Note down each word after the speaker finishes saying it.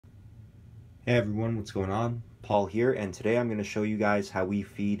Hey everyone, what's going on? Paul here, and today I'm going to show you guys how we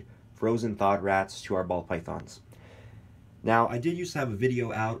feed frozen thawed rats to our ball pythons. Now, I did used to have a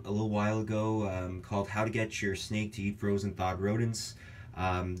video out a little while ago called How to Get Your Snake to Eat Frozen Thawed Rodents.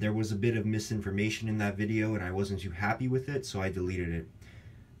 There was a bit of misinformation in that video and I wasn't too happy with it, so I deleted it.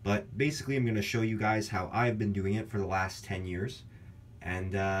 But basically I'm going to show you guys how I've been doing it for the last 10 years.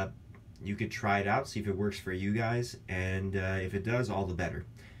 And you could try it out, see if it works for you guys, and if it does, all the better.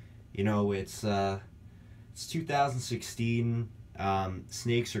 You know, it's 2016.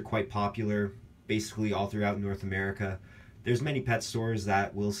 Snakes are quite popular, basically all throughout North America. There's many pet stores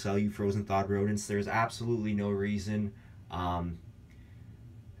that will sell you frozen thawed rodents. There's absolutely no reason at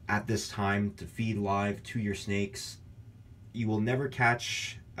this time to feed live to your snakes. You will never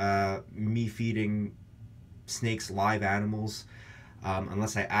catch me feeding snakes live animals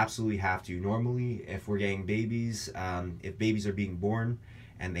unless I absolutely have to. Normally, if we're getting babies, if babies are being born,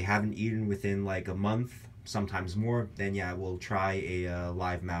 and they haven't eaten within like a month, sometimes more, then yeah, we'll try a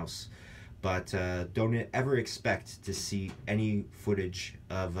live mouse. But don't ever expect to see any footage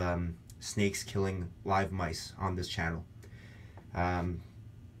of snakes killing live mice on this channel.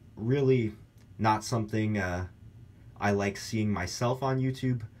 Really not something I like seeing myself on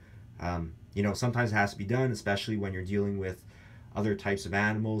YouTube. You know, sometimes it has to be done, especially when you're dealing with other types of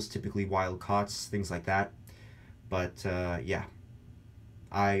animals, typically wild caughts, things like that. But yeah.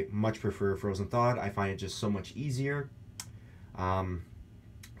 I much prefer frozen thawed. I find it just so much easier.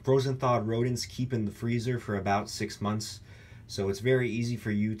 Frozen thawed rodents keep in the freezer for about 6 months, so it's very easy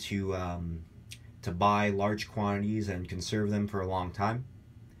for you to buy large quantities and conserve them for a long time.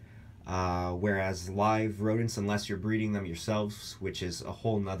 Whereas live rodents, unless you're breeding them yourselves, which is a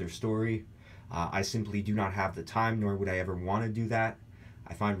whole nother story, I simply do not have the time, nor would I ever want to do that.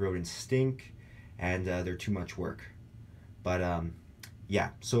 I find rodents stink, and they're too much work. But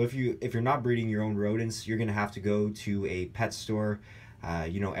yeah, so if you're not breeding your own rodents, you're gonna have to go to a pet store,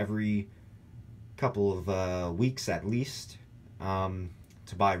 you know, every couple of weeks at least,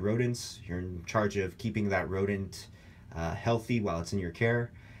 to buy rodents. You're in charge of keeping that rodent healthy while it's in your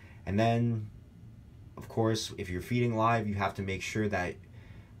care, and then, of course, if you're feeding live, you have to make sure that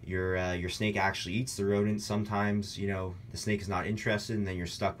your snake actually eats the rodent. Sometimes, you know, the snake is not interested, and then you're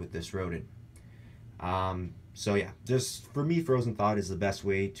stuck with this rodent. So yeah, just for me, frozen thawed is the best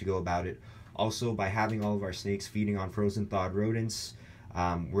way to go about it. Also, by having all of our snakes feeding on frozen thawed rodents,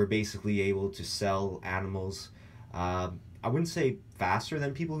 we're basically able to sell animals, I wouldn't say faster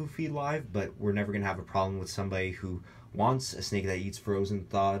than people who feed live, but we're never going to have a problem with somebody who wants a snake that eats frozen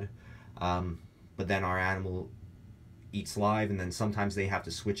thawed, but then our animal eats live, and then sometimes they have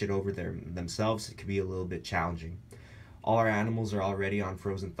to switch it over themselves. It could be a little bit challenging. All our animals are already on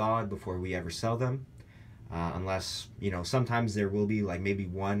frozen thawed before we ever sell them. Unless, you know, sometimes there will be like maybe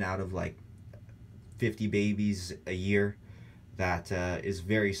one out of like 50 babies a year that is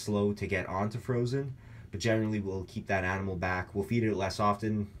very slow to get onto frozen, but generally we'll keep that animal back. We'll feed it less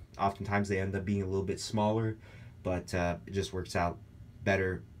often. Oftentimes they end up being a little bit smaller, but it just works out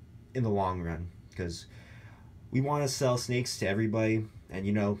better in the long run because we want to sell snakes to everybody, and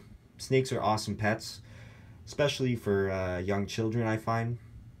you know, snakes are awesome pets, especially for young children, I find.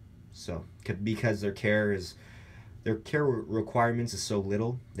 So, because their care requirements is so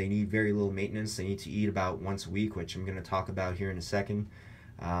little, they need very little maintenance. They need to eat about once a week, which I'm going to talk about here in a second.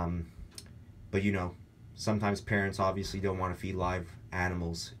 But you know, sometimes parents obviously don't want to feed live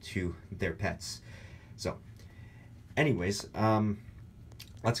animals to their pets. So, anyways,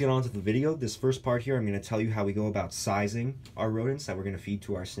 let's get on to the video. This first part here, I'm going to tell you how we go about sizing our rodents that we're going to feed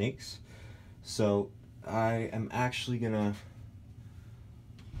to our snakes. So, I am actually going to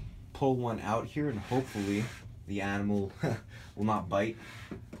pull one out here, and hopefully the animal will not bite,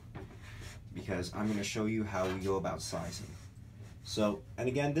 because I'm going to show you how we go about sizing. So, and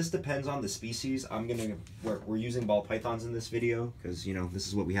again, this depends on the species. We're using ball pythons in this video because, you know, this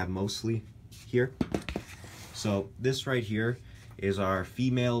is what we have mostly here. So this right here is our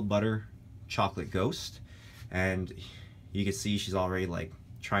female butter chocolate ghost, and you can see she's already like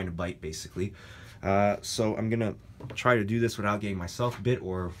trying to bite basically. So I'm gonna try to do this without getting myself bit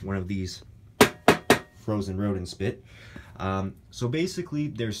or one of these frozen rodents bit. So basically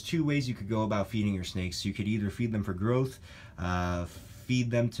there's two ways you could go about feeding your snakes. You could either feed them for growth,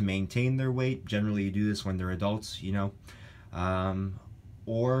 feed them to maintain their weight. Generally you do this when they're adults, you know.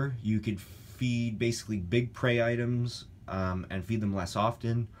 Or you could feed basically big prey items and feed them less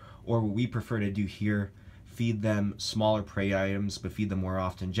often. Or what we prefer to do here, feed them smaller prey items, but feed them more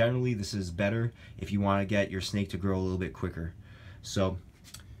often. Generally, this is better if you want to get your snake to grow a little bit quicker. So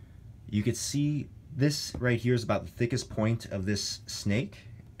you could see this right here is about the thickest point of this snake,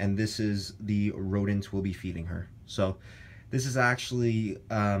 and this is the rodent we'll be feeding her. So this is actually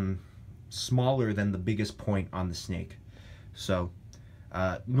smaller than the biggest point on the snake. So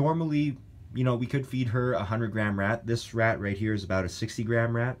normally, you know, we could feed her a 100-gram rat. This rat right here is about a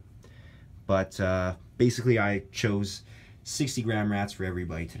 60-gram rat, but basically I chose 60-gram rats for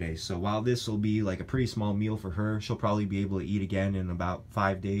everybody today. So while this will be like a pretty small meal for her, she'll probably be able to eat again in about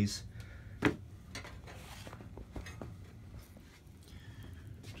 5 days.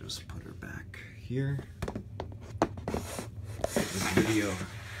 Just put her back here. This video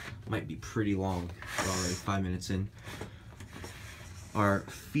might be pretty long. We're already 5 minutes in. Our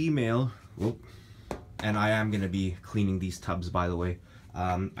female, and I am going to be cleaning these tubs, by the way.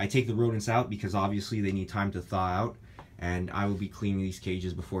 I take the rodents out because obviously they need time to thaw out, and I will be cleaning these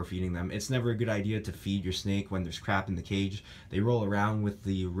cages before feeding them. It's never a good idea to feed your snake when there's crap in the cage. They roll around with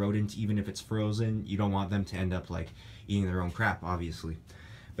the rodent even if it's frozen. You don't want them to end up like eating their own crap, obviously.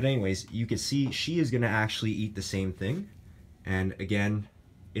 But anyways, you can see she is going to actually eat the same thing, and again,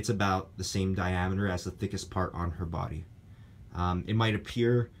 it's about the same diameter as the thickest part on her body. It might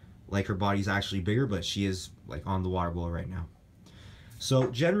appear like her body's actually bigger, but she is like on the water bowl right now.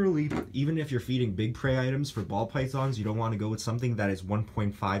 So generally, even if you're feeding big prey items for ball pythons, you don't want to go with something that is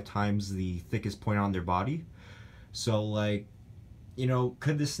 1.5 times the thickest point on their body. So like, you know,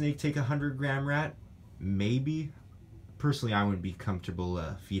 could the snake take a 100-gram rat? Maybe. Personally, I wouldn't be comfortable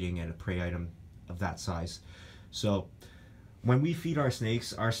feeding at a prey item of that size. So when we feed our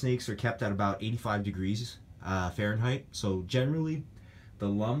snakes are kept at about 85 degrees Fahrenheit. So generally, the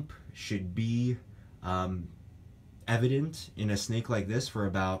lump should be evident in a snake like this for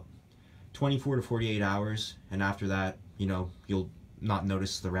about 24 to 48 hours, and after that, you know, you'll not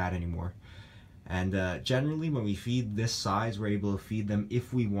notice the rat anymore. And generally, when we feed this size, we're able to feed them,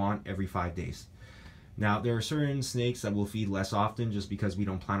 if we want, every 5 days. Now, there are certain snakes that we'll feed less often just because we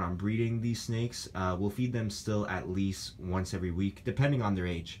don't plan on breeding these snakes. We'll feed them still at least once every week, depending on their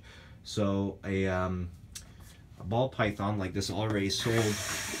age. So a ball python like this already sold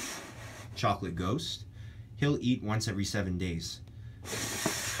chocolate ghost, he'll eat once every 7 days.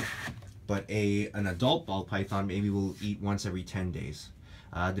 But an adult ball python maybe will eat once every 10 days.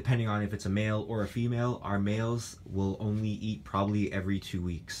 Depending on if it's a male or a female, our males will only eat probably every 2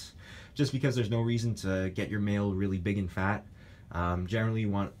 weeks. Just because there's no reason to get your male really big and fat. Generally, you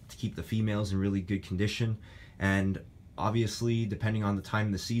want to keep the females in really good condition. And obviously, depending on the time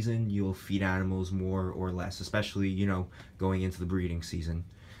of the season, you'll feed animals more or less, especially, you know, going into the breeding season.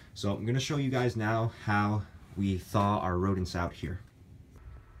 So I'm going to show you guys now how we thaw our rodents out here.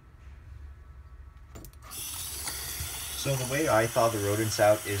 So the way I thaw the rodents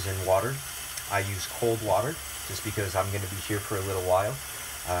out is in water. I use cold water just because I'm going to be here for a little while.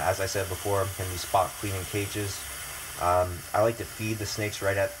 As I said before, I'm going to be spot cleaning cages. I like to feed the snakes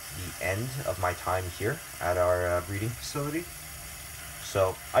right at the end of my time here at our breeding facility.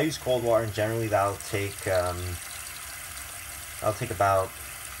 So I use cold water, and generally that'll take about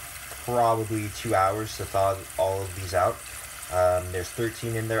probably 2 hours to thaw all of these out. There's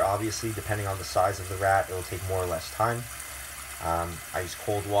 13 in there. Obviously, depending on the size of the rat, it'll take more or less time. I use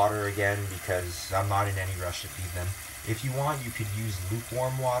cold water again because I'm not in any rush to feed them. If you want, you could use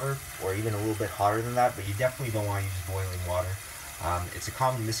lukewarm water or even a little bit hotter than that, but you definitely don't want to use boiling water. It's a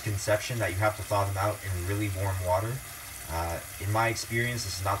common misconception that you have to thaw them out in really warm water. In my experience,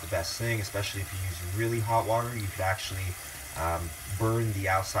 this is not the best thing, especially if you use really hot water. You could actually burn the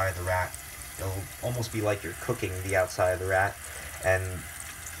outside of the rat. It'll almost be like you're cooking the outside of the rat, and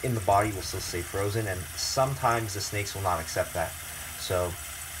in the body will still stay frozen, and sometimes the snakes will not accept that. So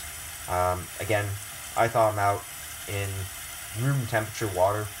again, I thaw them out in room temperature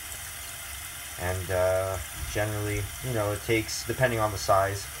water, and generally, you know, it takes, depending on the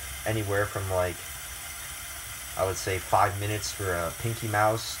size, anywhere from like, I would say 5 minutes for a pinky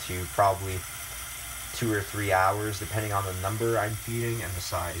mouse to probably 2 or 3 hours, depending on the number I'm feeding and the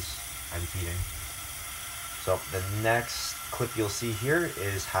size I'm feeding. So the next clip you'll see here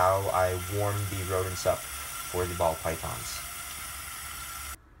is how I warm the rodents up for the ball pythons.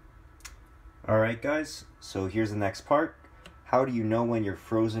 Alright guys, so here's the next part. How do you know when your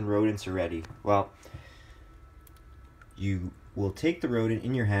frozen rodents are ready? Well, you will take the rodent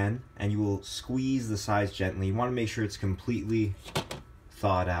in your hand and you will squeeze the sides gently. You want to make sure it's completely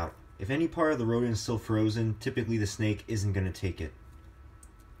thawed out. If any part of the rodent is still frozen, typically the snake isn't going to take it.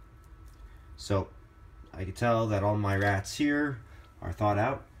 So I can tell that all my rats here are thawed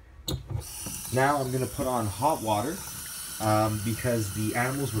out. Now I'm going to put on hot water because the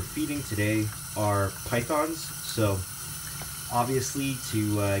animals we're feeding today are pythons. So obviously,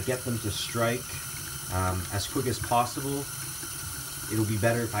 to get them to strike as quick as possible, it'll be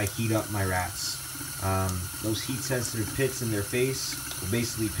better if I heat up my rats. Those heat-sensitive pits in their face will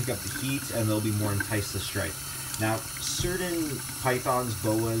basically pick up the heat, and they'll be more enticed to strike. Now, certain pythons,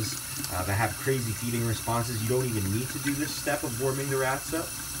 boas, that have crazy feeding responses, you don't even need to do this step of warming the rats up.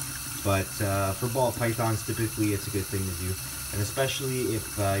 But for ball pythons, typically it's a good thing to do. And especially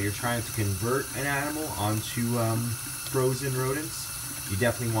if you're trying to convert an animal onto frozen rodents, you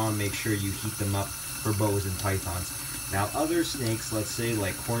definitely want to make sure you heat them up for boas and pythons. Now, other snakes, let's say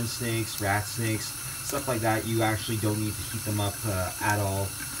like corn snakes, rat snakes, stuff like that, you actually don't need to heat them up at all,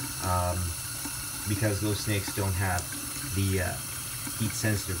 because those snakes don't have the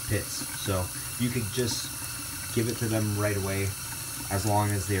heat-sensitive pits. So you could just give it to them right away, as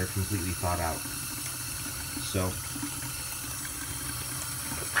long as they are completely thawed out. So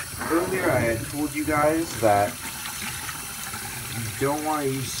earlier I had told you guys that you don't want to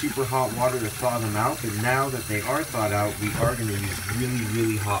use super hot water to thaw them out, but now that they are thawed out, we are going to use really,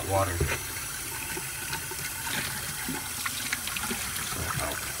 really hot water. So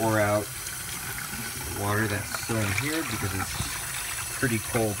I'll pour out the water that's still in here because it's pretty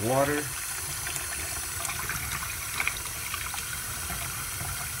cold water.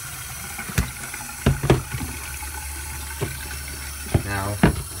 Now,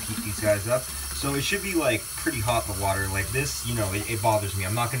 heat these guys up. So it should be like pretty hot, the water. Like this, you know, it bothers me.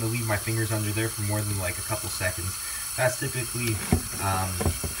 I'm not going to leave my fingers under there for more than like a couple seconds. That's typically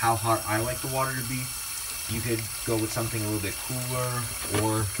how hot I like the water to be. You could go with something a little bit cooler,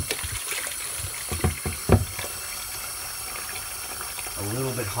 or a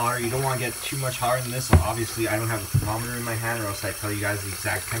little bit hotter. You don't want to get too much hotter than this. So obviously, I don't have a thermometer in my hand, or else I'd tell you guys the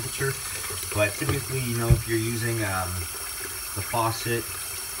exact temperature. But typically, you know, if you're using the faucet,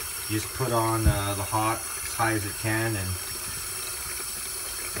 you just put on the hot as high as it can, and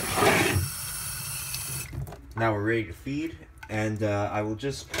now we're ready to feed. And I will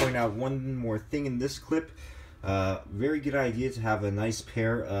just point out one more thing in this clip. Very good idea to have a nice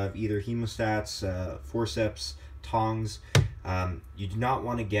pair of either hemostats, forceps, tongs. You do not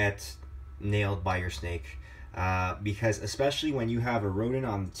want to get nailed by your snake, because especially when you have a rodent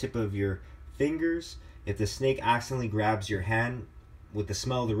on the tip of your fingers, if the snake accidentally grabs your hand with the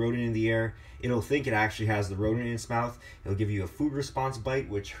smell of the rodent in the air, it'll think it actually has the rodent in its mouth. It'll give you a food response bite,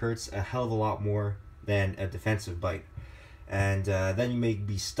 which hurts a hell of a lot more than a defensive bite. And then you may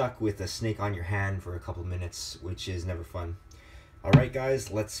be stuck with a snake on your hand for a couple minutes, which is never fun. Alright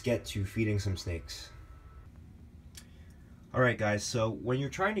guys, let's get to feeding some snakes. Alright guys, so when you're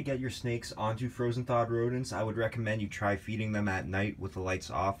trying to get your snakes onto frozen thawed rodents, I would recommend you try feeding them at night with the lights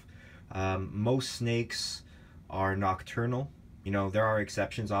off. Most snakes are nocturnal. You know, there are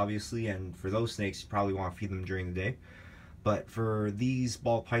exceptions obviously, and for those snakes you probably want to feed them during the day. But for these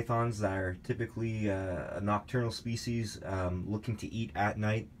ball pythons that are typically a nocturnal species looking to eat at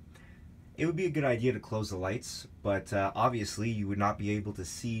night, it would be a good idea to close the lights, but obviously you would not be able to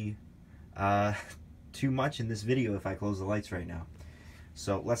see too much in this video if I close the lights right now.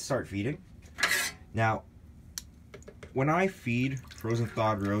 So let's start feeding. Now, when I feed frozen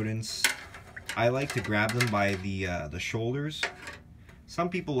thawed rodents, I like to grab them by the shoulders. Some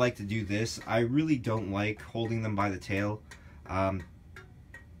people like to do this. I really don't like holding them by the tail.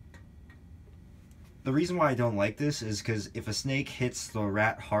 The reason why I don't like this is because if a snake hits the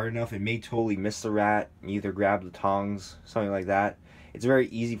rat hard enough, it may totally miss the rat, either grab the tongs, something like that. It's very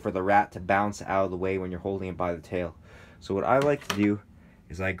easy for the rat to bounce out of the way when you're holding it by the tail. So what I like to do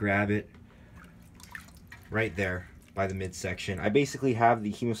is I grab it right there by the midsection. I basically have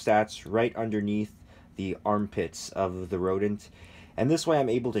the hemostats right underneath the armpits of the rodent, and this way I'm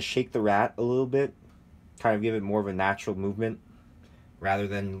able to shake the rat a little bit, kind of give it more of a natural movement rather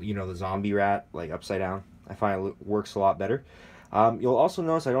than, you know, the zombie rat, like upside down. I find it works a lot better. You'll also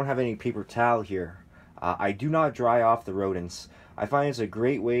notice I don't have any paper towel here. I do not dry off the rodents. I find it's a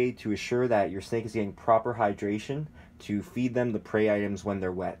great way to assure that your snake is getting proper hydration to feed them the prey items when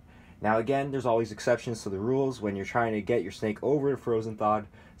they're wet. Now again, there's always exceptions to the rules. When you're trying to get your snake over to frozen thawed,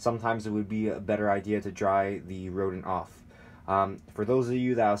 sometimes it would be a better idea to dry the rodent off. For those of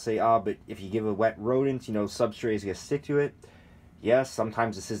you that will say, but if you give a wet rodent, you know, substrate is going to stick to it. Yes,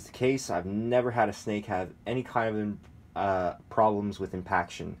 sometimes this is the case. I've never had a snake have any kind of problems with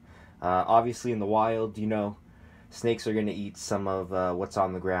impaction. Obviously in the wild, you know, snakes are going to eat some of what's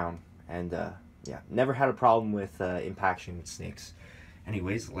on the ground. And yeah, never had a problem with impaction with snakes.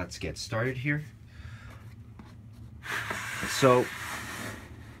 Anyways, let's get started here. So,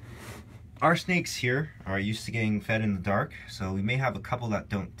 our snakes here are used to getting fed in the dark, so we may have a couple that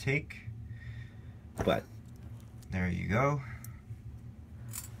don't take, but there you go.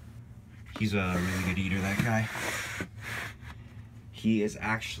 He's a really good eater, that guy. he is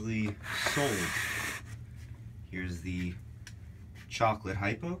actually sold. Here's the chocolate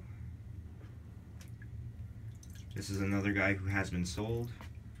hypo. This is another guy who has been sold.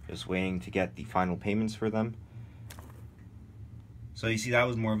 Just waiting to get the final payments for them. So you see, that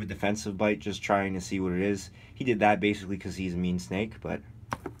was more of a defensive bite, just trying to see what it is. He did that basically because he's a mean snake, but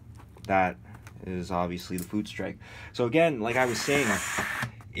that is obviously the food strike. So again, like I was saying,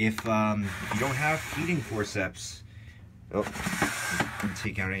 if you don't have feeding forceps, oh, I'm gonna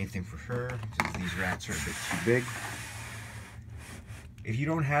take out anything for her because these rats are a bit too big. If you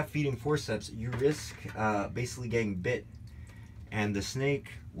don't have feeding forceps, you risk basically getting bit, and the snake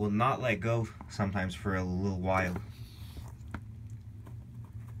will not let go sometimes for a little while.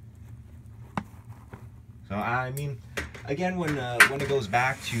 So I mean, again, when it goes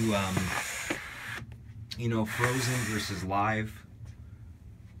back to you know, frozen versus live,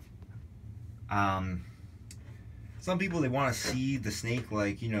 some people, they want to see the snake,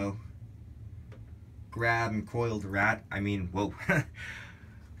 like, you know, grab and coil the rat. I mean, whoa.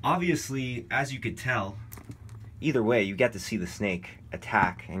 Obviously, as you could tell, either way, you get to see the snake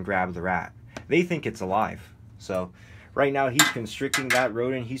attack and grab the rat. They think it's alive. So right now he's constricting that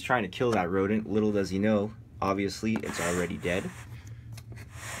rodent. He's trying to kill that rodent. Little does he know, obviously, it's already dead.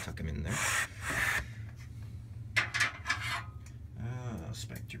 Tuck him in there.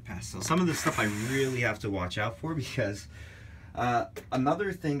 Spectre pastel. Some of this stuff I really have to watch out for, because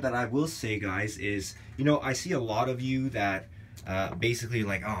another thing that I will say, guys, is, you know, I see a lot of you that basically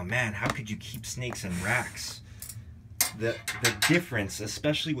like, oh man, how could you keep snakes in racks? The difference,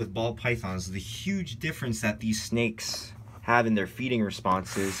 especially with ball pythons, the huge difference that these snakes have in their feeding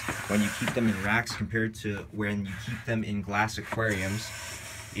responses when you keep them in racks compared to when you keep them in glass aquariums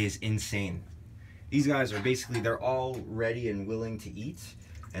is insane. These guys are basically, they're all ready and willing to eat,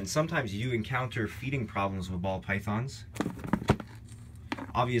 and sometimes you encounter feeding problems with ball pythons.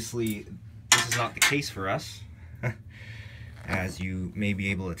 Obviously, this is not the case for us, as you may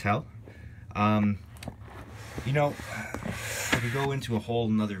be able to tell. You know, I could go into a whole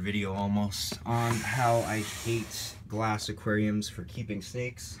another video almost on how I hate glass aquariums for keeping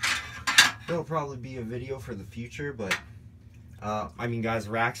snakes. There'll probably be a video for the future, but I mean, guys,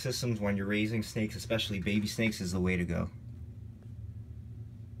 rack systems when you're raising snakes, especially baby snakes, is the way to go.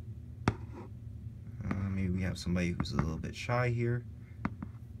 Maybe we have somebody who's a little bit shy here.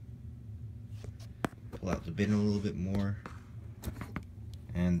 Pull out the bin a little bit more.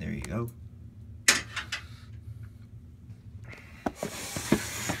 And there you go.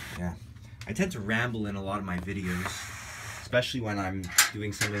 Yeah, I tend to ramble in a lot of my videos, especially when I'm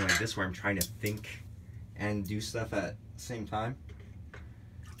doing something like this where I'm trying to think and do stuff at the same time.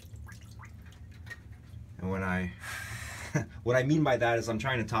 And when what I mean by that is I'm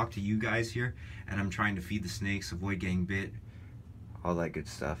trying to talk to you guys here, and I'm trying to feed the snakes, avoid getting bit, all that good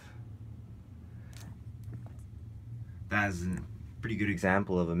stuff. That is a pretty good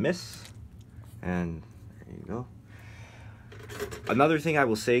example of a miss, and there you go. Another thing I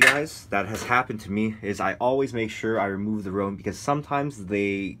will say, guys, that has happened to me is I always make sure I remove the rodent, because sometimes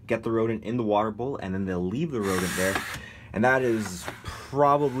they get the rodent in the water bowl and then they'll leave the rodent there, and that is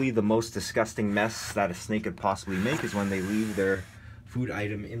probably the most disgusting mess that a snake could possibly make, is when they leave their food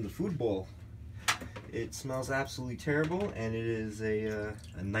item in the food bowl. It smells absolutely terrible, and it is a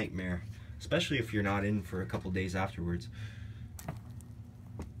nightmare, especially if you're not in for a couple days afterwards.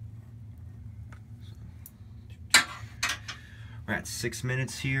 We're at 6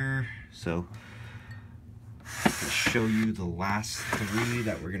 minutes here, so I'll show you the last 3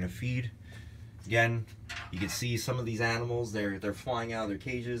 that we're gonna feed. Again, you can see some of these animals, they're flying out of their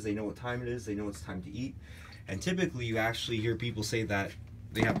cages. They know what time it is, they know it's time to eat. And typically you actually hear people say that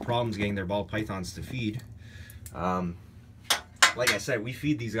they have problems getting their ball pythons to feed. Like I said, we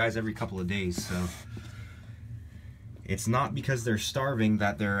feed these guys every couple of days, so it's not because they're starving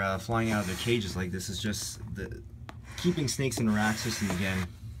that they're flying out of their cages like this. It's just the keeping snakes in a rack system. Again,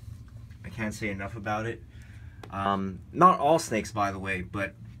 I can't say enough about it. Not all snakes, by the way,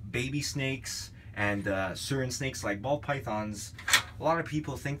 but baby snakes and certain snakes like ball pythons, a lot of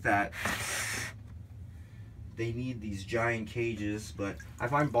people think that they need these giant cages, but I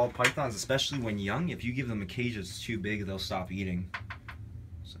find ball pythons, especially when young, if you give them a cage that's too big, they'll stop eating.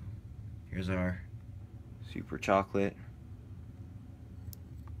 So here's our super chocolate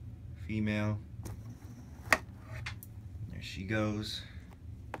female. There she goes.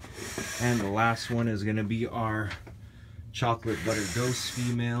 And the last one is going to be our chocolate butter ghost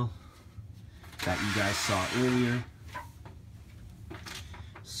female that you guys saw earlier.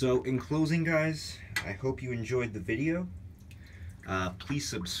 So in closing, guys, I hope you enjoyed the video. Please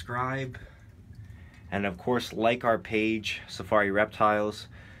subscribe And of course, like our page, Safari Reptiles,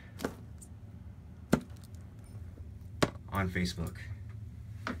 on Facebook.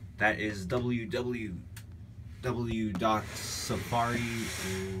 That is www.safari.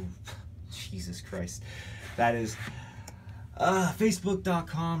 Jesus Christ. That is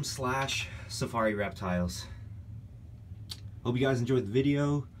facebook.com/Safari Reptiles. Hope you guys enjoyed the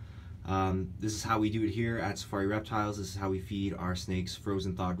video. This is how we do it here at Safari Reptiles. This is how we feed our snakes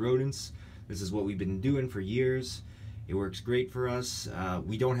frozen thawed rodents. This is what we've been doing for years. It works great for us.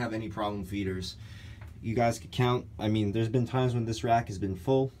 We don't have any problem feeders. You guys could count. I mean, there's been times when this rack has been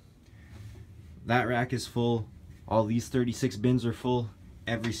full. That rack is full. All these 36 bins are full.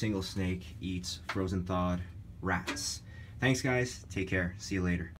 Every single snake eats frozen thawed rats. Thanks guys. Take care. See you later.